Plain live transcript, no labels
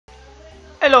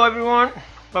Hello everyone,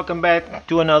 welcome back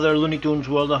to another Looney Tunes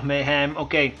World of Mayhem.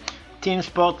 Okay, Team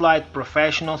Spotlight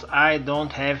Professionals. I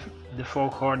don't have the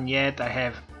Foghorn yet, I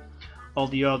have all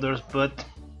the others, but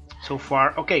so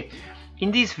far, okay. In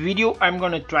this video I'm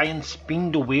gonna try and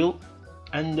spin the wheel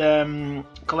and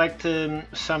collect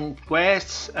some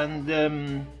quests,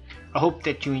 and I hope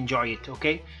that you enjoy it,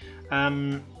 okay.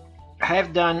 I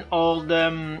have done all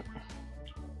the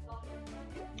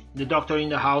doctor in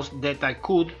the house that I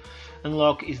could.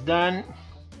 Unlock is done,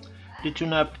 the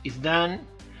tune-up is done,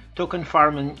 token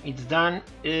farming is done.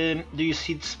 Do you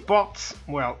see the spots?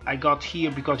 Well, I got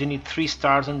here because you need 3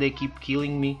 stars and they keep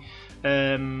killing me.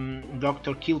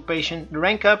 Dr. Killpatient. The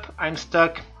rank up, I'm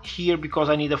stuck here because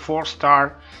I need a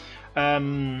 4-star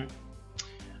Dr.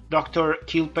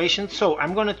 Killpatient, so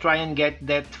I'm gonna try and get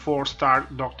that 4-star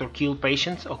Dr.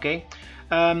 Killpatient, okay.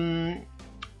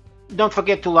 Don't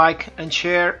forget to like and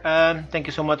share, thank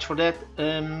you so much for that.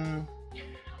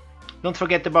 Don't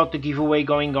forget about the giveaway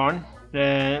going on.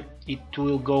 It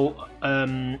will go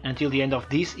until the end of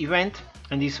this event,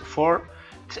 and it's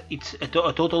a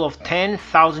total of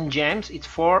 10,000 gems. It's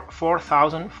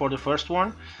 4,000 for the first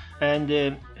one,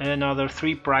 and another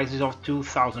 3 prizes of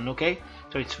 2,000, okay.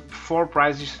 So it's 4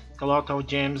 prizes, a lot of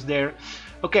gems there.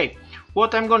 Okay,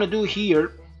 what I'm gonna do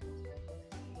here,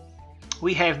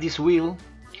 we have this wheel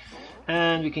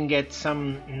and we can get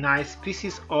some nice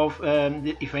pieces of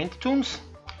the event tunes.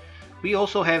 We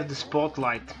also have the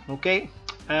spotlight, okay.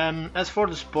 As for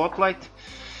the spotlight,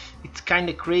 it's kind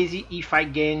of crazy. If I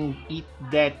can eat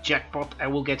that jackpot, I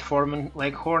will get Foreman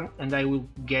Leghorn and I will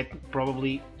get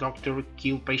probably Dr.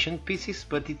 Killpatient pieces,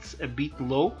 but it's a bit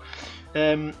low.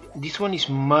 This one is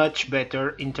much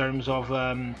better in terms of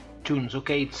tunes,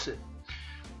 okay. It's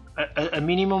a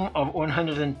minimum of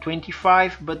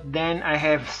 125, but then I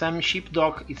have some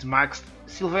Sheepdog is maxed,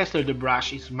 Sylvester the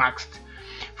Brush is maxed,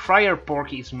 Friar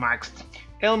Porky is maxed,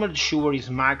 Elmer the Shoer is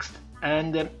maxed,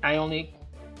 and I only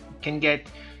can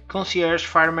get Concierge,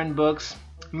 Fireman Bugs,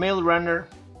 Mail Runner,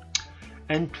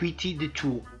 and Tweety the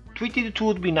Tool. Tweety the Tool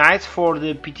would be nice for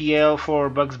the PTL for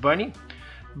Bugs Bunny,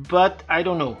 but I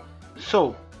don't know.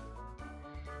 So,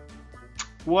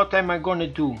 what am I gonna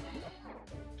do?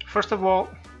 First of all,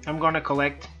 I'm gonna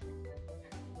collect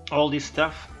all this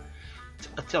stuff.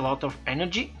 It's a lot of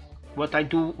energy. What I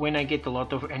do when I get a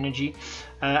lot of energy,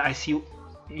 I see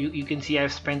you can see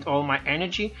I've spent all my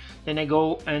energy, then I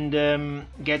go and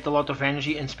get a lot of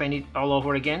energy and spend it all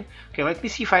over again. Okay, let me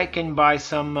see if I can buy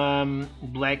some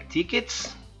black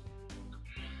tickets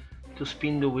to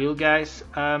spin the wheel, guys.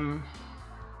 I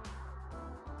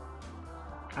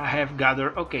have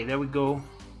gathered, okay, there we go.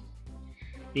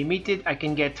 Limited, I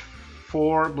can get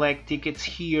 4 black tickets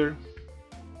here.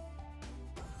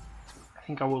 I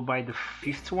think I will buy the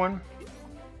 5th one.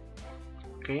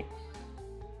 Okay,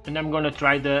 and I'm gonna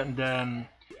try the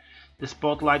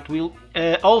spotlight wheel.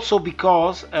 Also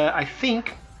because I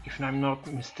think, if I'm not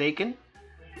mistaken,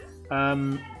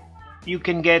 you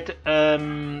can get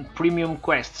premium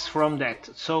quests from that.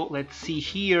 So let's see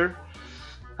here.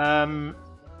 I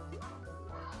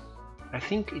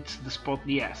think it's the spot.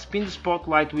 Yeah, spin the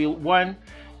spotlight wheel 1,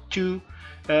 2,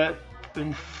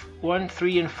 1,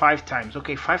 3, and 5 times.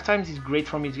 Okay, 5 times is great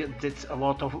for me. That's a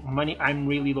lot of money. I'm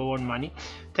really low on money.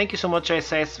 Thank you so much,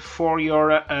 SS, for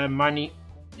your money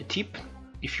tip.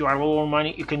 If you are low on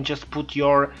money, you can just put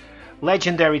your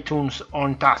legendary tunes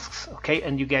on tasks, okay,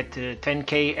 and you get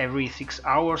 10k every 6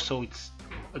 hours. So it's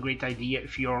a great idea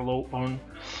if you are low on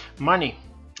money,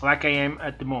 like I am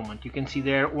at the moment. You can see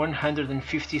there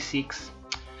 156.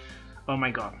 Oh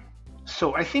my god.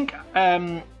 So I think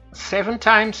 7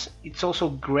 times it's also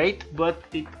great, but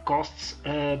it costs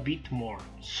a bit more.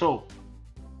 So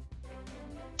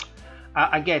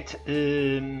I get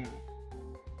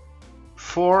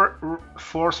 4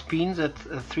 spins at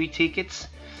 3 tickets,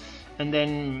 and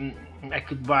then I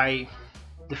could buy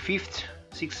the 5th,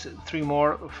 6, 3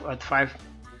 more at 5.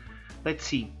 Let's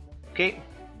see. Okay,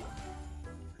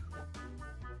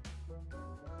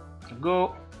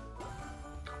 go.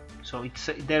 So it's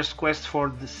there's quest for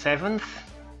the 7th.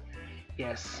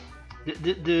 Yes,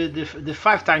 the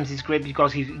 5 times is great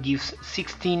because he gives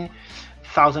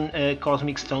 16,000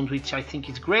 cosmic stones, which I think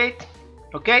is great.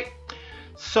 Okay,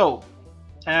 so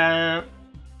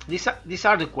these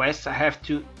are the quests I have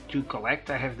to collect.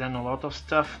 I have done a lot of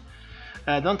stuff.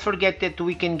 Don't forget that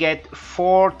we can get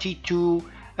 42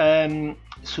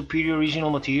 superior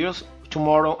original materials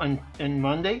tomorrow and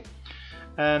Monday.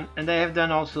 And I have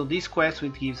done also this quest,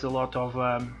 which gives a lot of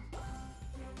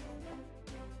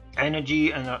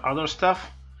energy and other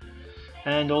stuff,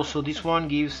 and also this one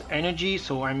gives energy,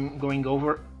 so I'm going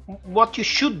over what you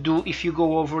should do if you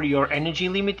go over your energy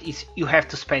limit is you have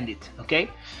to spend it, okay?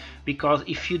 Because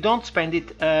if you don't spend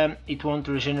it, it won't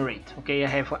regenerate. Okay, I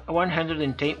have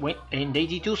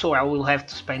 182, so I will have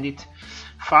to spend it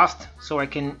fast so I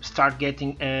can start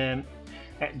getting the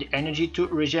energy to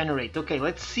regenerate. Okay,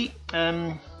 let's see.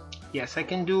 Yes, I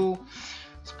can do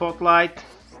spotlight.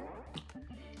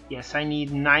 Yes, I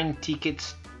need 9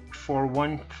 tickets for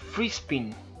 1 free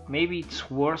spin. Maybe it's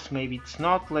worth, maybe it's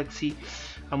not. Let's see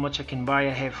how much I can buy.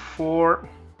 I have 4.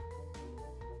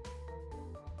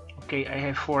 Okay, I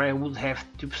have 4. I would have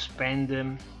to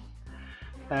spend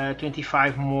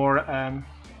 25 more. I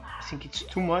think it's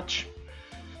too much.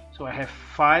 So I have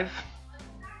 5,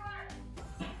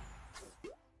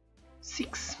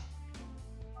 6,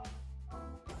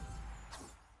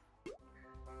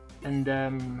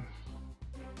 and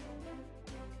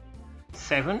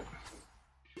 7.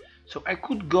 So I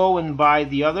could go and buy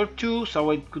the other 2.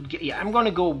 So I could get. Yeah, I'm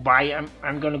gonna go buy.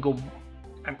 I'm gonna go.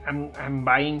 I'm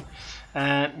buying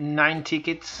 9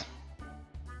 tickets.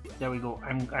 There we go.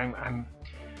 I'm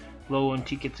low on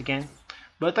tickets again,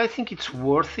 but I think it's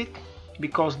worth it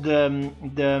because the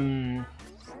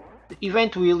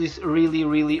event wheel is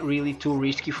really too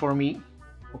risky for me.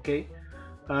 Okay,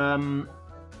 and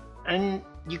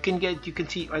you can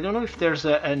see. I don't know if there's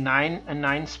a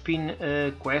 9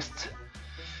 spin quest.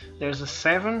 There's a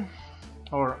 7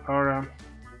 or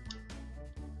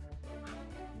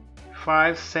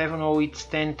 5, 7. Oh, it's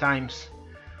 10 times.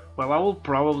 Well, I will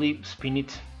probably spin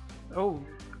it. Oh,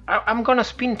 I'm gonna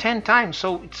spin 10 times,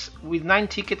 so it's with 9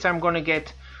 tickets I'm gonna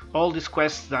get all these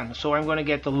quests done, so I'm gonna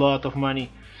get a lot of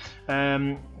money.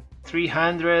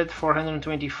 300,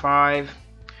 425,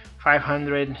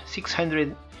 500,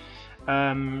 600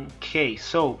 K.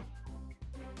 So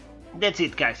that's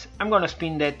it, guys. I'm gonna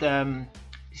spin that.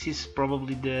 This is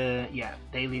probably the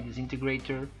daily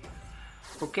disintegrator.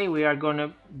 Okay, we are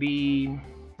gonna be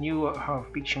new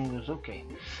fiction goes. Okay,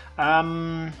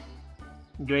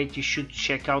 great. You should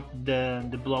check out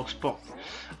the blog spot.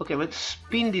 Okay, let's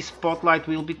spin this spotlight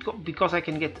wheel because I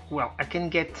can get, well, I can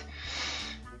get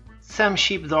some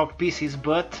sheepdog pieces,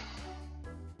 but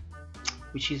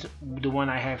which is the one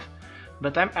I have,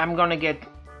 but I'm gonna get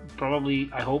probably,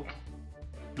 I hope,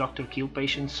 Dr.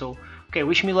 Killpatient. So okay,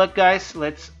 wish me luck, guys.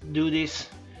 Let's do this.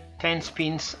 10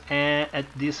 spins at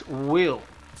this wheel.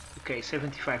 Okay,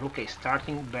 75. Okay,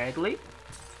 starting badly.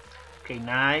 Okay,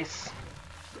 nice.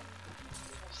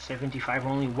 75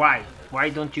 only. Why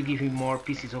don't you give me more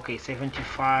pieces? Okay,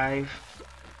 75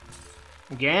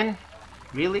 again.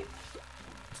 Really?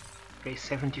 Okay,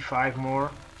 75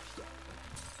 more.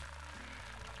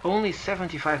 Only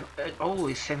 75.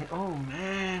 Always 7. Oh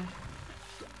man,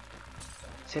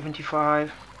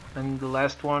 75. And the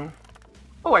last one.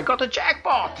 Oh, I got a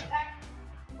jackpot!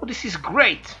 Oh, this is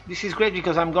great. This is great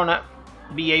because I'm gonna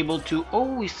be able to.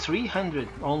 Oh, it's 300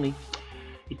 only.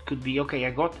 It could be okay.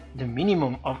 I got the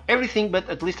minimum of everything, but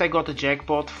at least I got a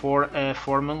jackpot for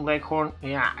Foreman Leghorn.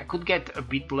 Yeah, I could get a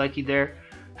bit lucky there.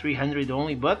 300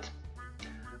 only, but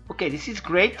okay, this is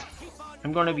great.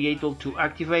 I'm gonna be able to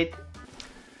activate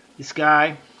this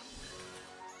guy.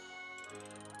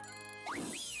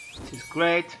 This is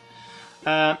great.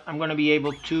 I'm gonna be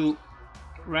able to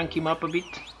rank him up a bit.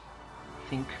 I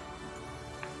think,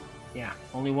 yeah,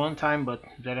 only one time, but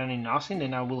better than nothing.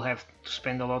 Then I will have to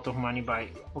spend a lot of money by.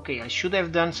 Okay, I should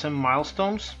have done some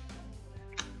milestones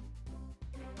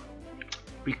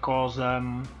because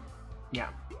now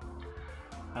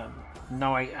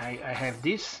I have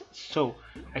this, so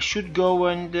I should go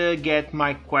and get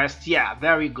my quest. Yeah,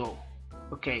 there we go.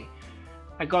 Okay,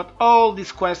 I got all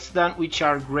these quests done, which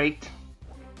are great.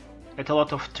 Get a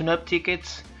lot of tune-up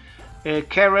tickets,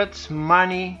 carrots,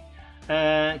 money,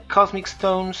 cosmic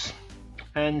stones,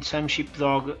 and some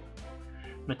sheepdog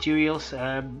materials.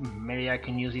 Maybe I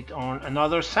can use it on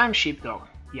another Sam sheepdog.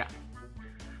 Yeah.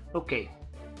 Okay.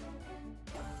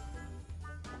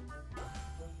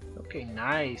 Okay,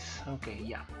 nice. Okay,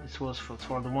 yeah, this was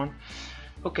for the one.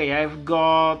 Okay, I've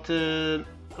got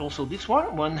also this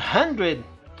one, 100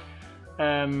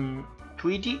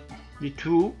 Tweety, the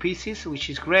 2 pieces, which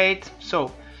is great.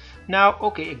 So now,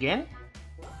 okay, again,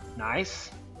 nice.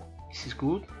 This is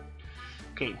good.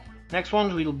 Okay, next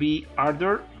one will be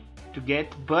harder to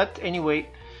get, but anyway,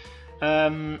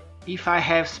 if I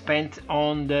have spent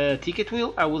on the ticket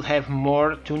wheel, I will have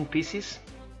more tune pieces.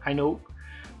 I know,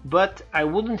 but I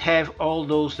wouldn't have all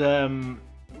those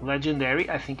legendary.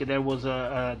 I think there was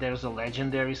there's a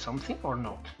legendary something or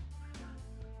not.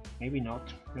 Maybe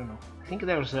not. I don't know. I think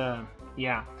there's a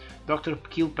Dr.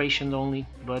 Killpatient only,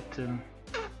 but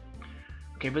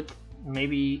okay, but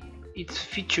maybe it's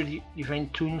featured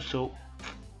event tune, so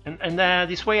and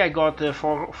this way I got the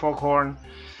foghorn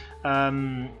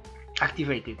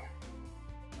activated.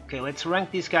 Okay, let's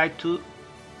rank this guy to...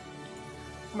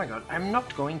 Oh my god, I'm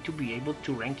not going to be able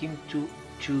to rank him to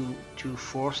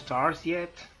 4 stars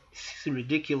yet. This is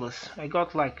ridiculous. I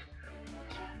got like...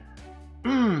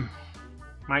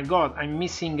 my god, I'm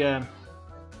missing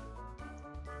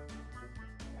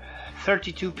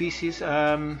 32 pieces.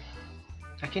 I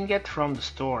can get from the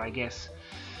store, I guess.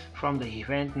 From the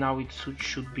event now it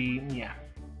should be... yeah.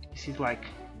 This is like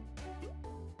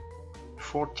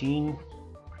 14.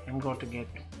 I'm going to get...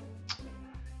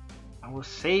 I was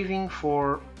saving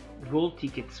for gold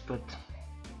tickets, but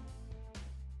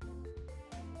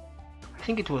I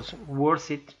think it was worth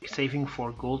it saving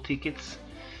for gold tickets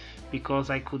because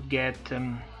I could get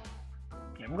yeah,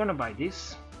 I'm gonna buy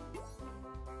this.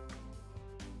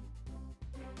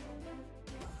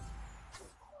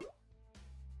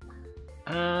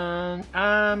 And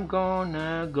I'm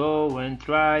gonna go and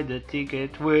try the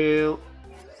ticket wheel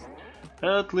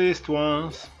at least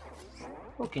once.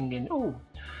 Okay, oh,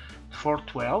 for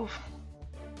 12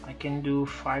 I can do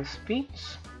 5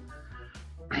 spins.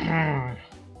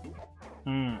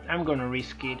 I'm gonna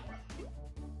risk it.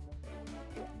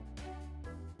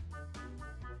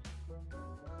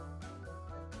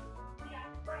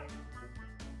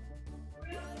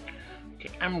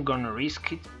 Okay, I'm gonna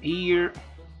risk it here.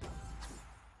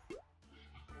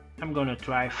 I'm gonna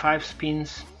try 5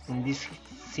 spins in this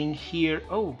thing here.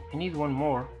 Oh, I need one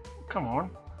more. Come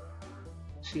on.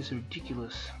 This is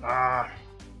ridiculous. Ah,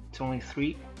 it's only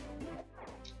 3.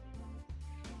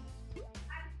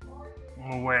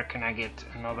 Where can I get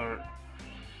another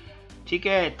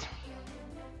ticket?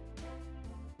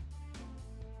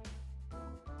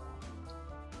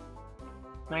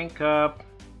 Rank up.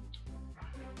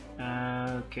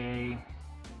 Okay.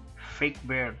 Fake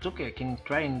birds. Okay, I can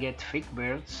try and get fake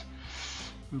birds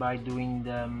by doing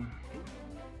them.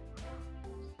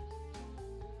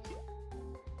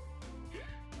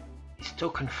 It's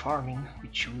token farming,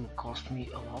 which will cost me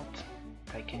a lot.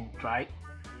 I can try.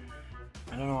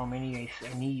 I don't know how many I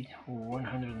need.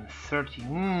 130.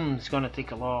 It's gonna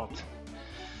take a lot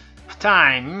of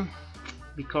time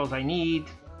because I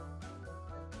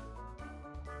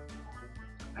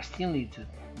still need to,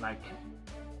 like,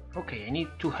 okay, I need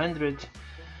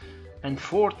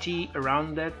 240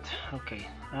 around that. Okay,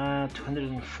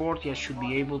 240. I should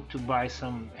be able to buy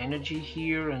some energy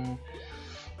here, and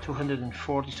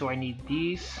 240. So I need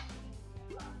these.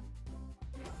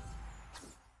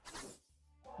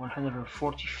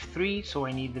 143. So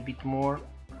I need a bit more.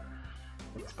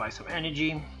 Let's buy some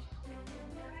energy,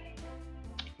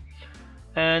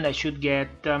 and I should get.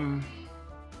 I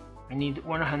need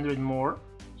 100 more.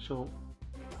 So.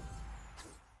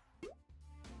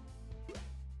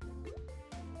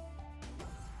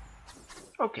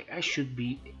 Okay, that should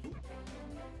be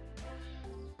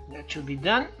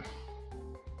done.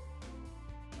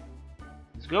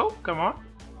 Let's go, come on.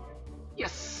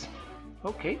 Yes.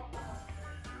 Okay.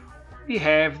 We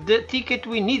have the ticket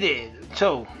we needed.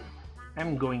 So,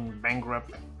 I'm going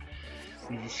bankrupt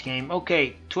with this game.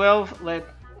 Okay, 12,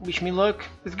 wish me luck.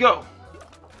 Let's go.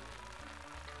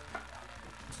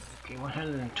 Okay,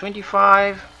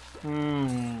 125.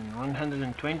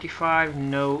 125.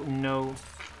 No.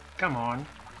 Come on.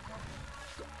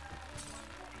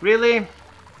 Really?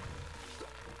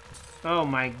 Oh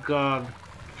my god.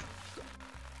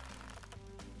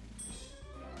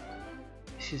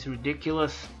 This is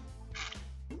ridiculous.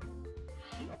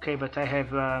 Okay, but I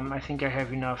have I think I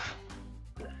have enough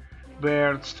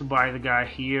birds to buy the guy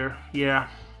here. Yeah.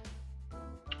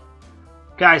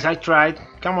 Guys, I tried.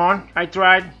 Come on, I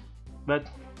tried. But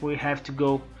we have to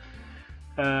go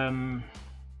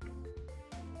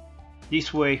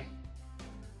this way.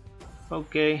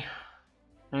 Okay,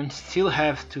 and still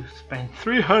have to spend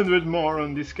 300 more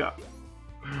on this guy.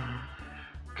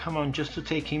 Come on, just to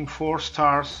take him 4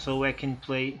 stars so I can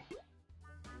play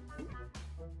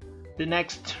the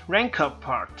next rank up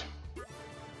part.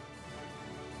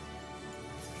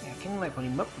 I can level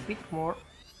him up a bit more,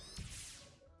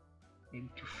 maybe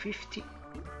to 50.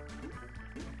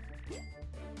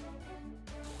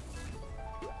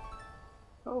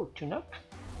 Oh, tune up.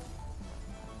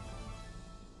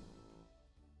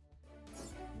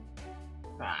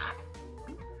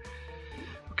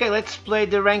 Okay, let's play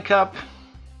the rank up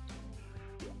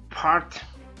part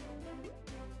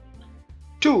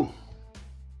 2.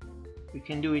 We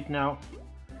can do it now.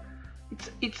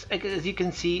 It's as you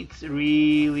can see, it's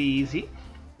really easy.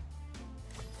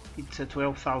 It's a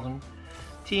 12,000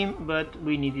 team, but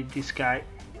we needed this guy,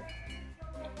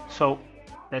 so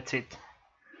that's it.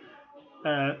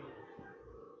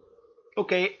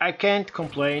 Okay, I can't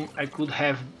complain. I could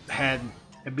have had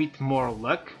a bit more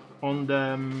luck on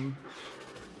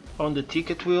the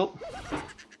ticket wheel,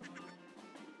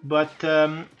 but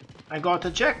I got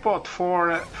a jackpot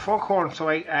for Foghorn, so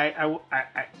I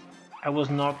was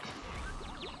not.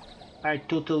 I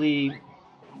totally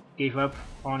gave up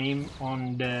on him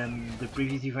on the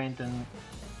previous event, and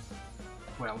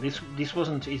well, this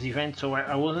wasn't his event, so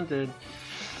I wasn't.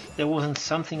 There wasn't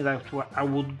something that I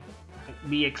would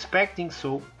be expecting,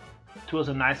 so it was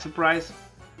a nice surprise.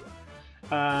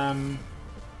 And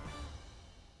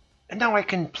now I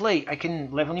can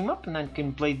level him up, and I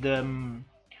can play the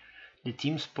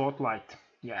team spotlight,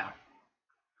 yeah,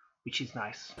 which is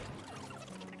nice.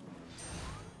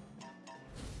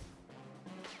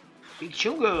 Big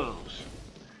Chungos,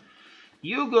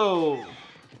 Hugo,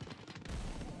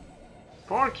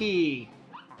 Porky,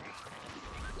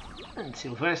 and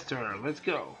Sylvester. Let's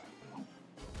go.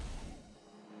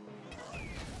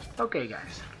 Okay,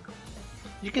 guys,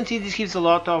 you can see this gives a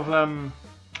lot of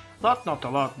not a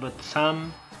lot, but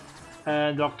some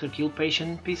Dr.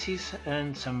 Killpatient pieces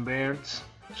and some birds,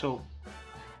 so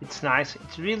it's nice.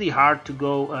 It's really hard to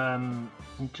go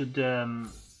into the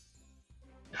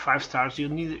 5 stars. You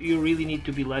really need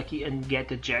to be lucky and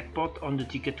get a jackpot on the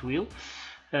ticket wheel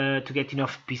to get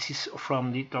enough pieces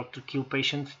from the Dr.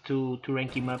 Killpatient to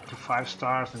rank him up to 5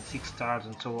 stars and 6 stars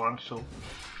and so on. So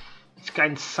it's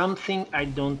kind of something I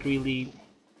don't really.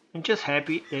 I'm just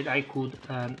happy that I could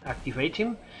activate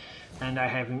him, and I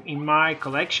have him in my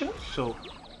collection. So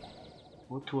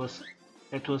that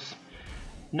was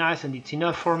nice, and it's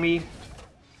enough for me.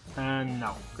 And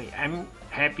now, okay, I'm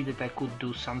happy that I could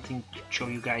do something to show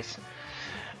you guys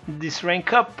this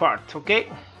rank up part. Okay,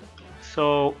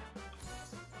 so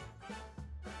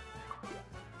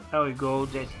there we go.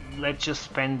 Let's just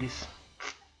spend this.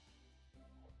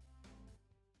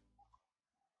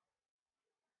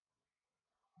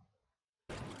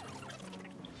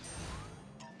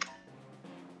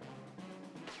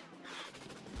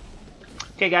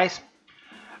 Okay, guys,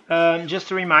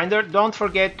 just a reminder, don't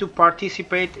forget to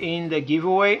participate in the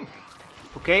giveaway,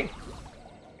 okay,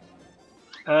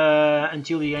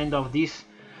 until the end of this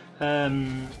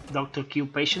Dr.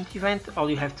 Killpatient event. All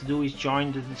you have to do is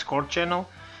join the Discord channel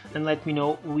and let me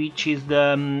know which is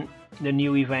the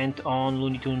new event on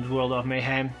Looney Tunes World of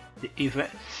Mayhem,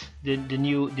 the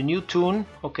new tune,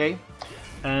 okay,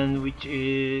 and which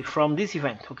from this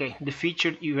event, okay, the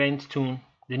featured event tune.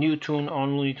 The new tune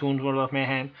on Looney Tunes World of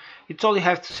Mayhem. It's all you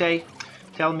have to say.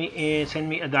 Tell me, send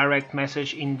me a direct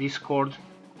message in Discord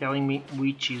telling me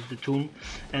which is the tune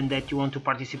and that you want to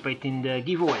participate in the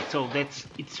giveaway. So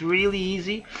it's really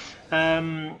easy.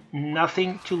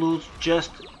 Nothing to lose.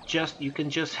 Just you can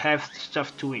just have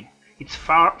stuff to win. It's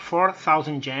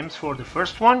 4,000 gems for the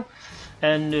first one,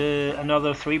 and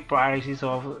another 3 prizes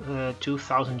of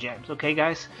 2,000 gems. Okay,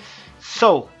 guys.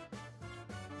 So.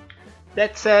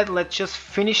 That said, let's just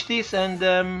finish this, and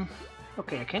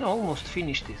okay, I can almost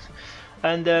finish this,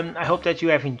 and I hope that you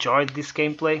have enjoyed this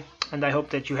gameplay, and I hope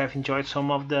that you have enjoyed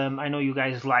some of them. I know you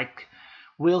guys like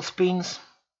wheel spins,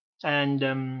 and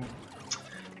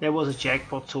there was a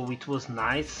jackpot, so it was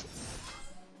nice.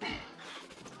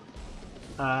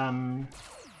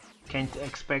 Can't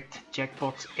expect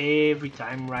jackpots every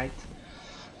time, right?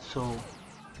 So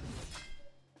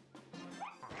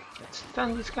let's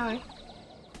stun this guy.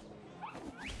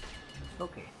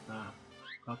 Okay,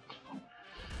 got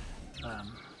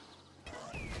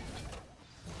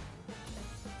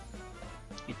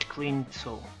it cleaned,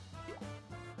 so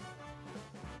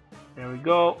there we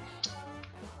go.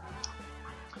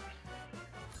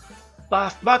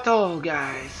 Last battle,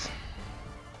 guys.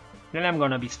 Then I'm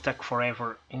gonna be stuck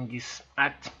forever in this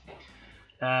act.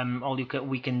 All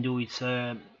we can do is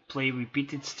play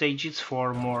repeated stages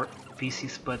for more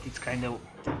pieces, but it's kind of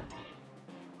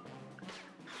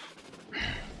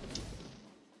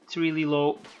it's really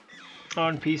low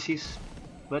on pieces,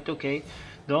 but okay.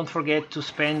 Don't forget to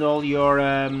spend all your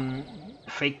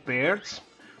fake pairs,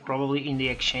 probably in the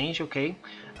exchange. Okay,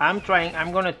 I'm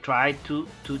gonna try to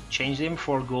change them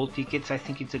for gold tickets. I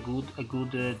think it's a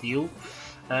good deal,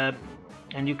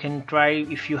 and you can try,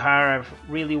 if you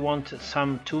really want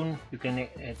some tune, you can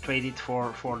trade it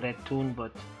for that tune.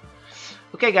 But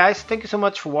okay, guys, thank you so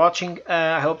much for watching.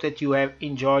 I hope that you have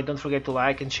enjoyed. Don't forget to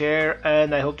like and share,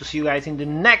 and I hope to see you guys in the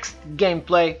next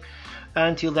gameplay.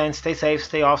 Until then, stay safe,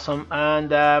 stay awesome, and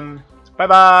bye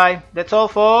bye. That's all,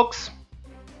 folks.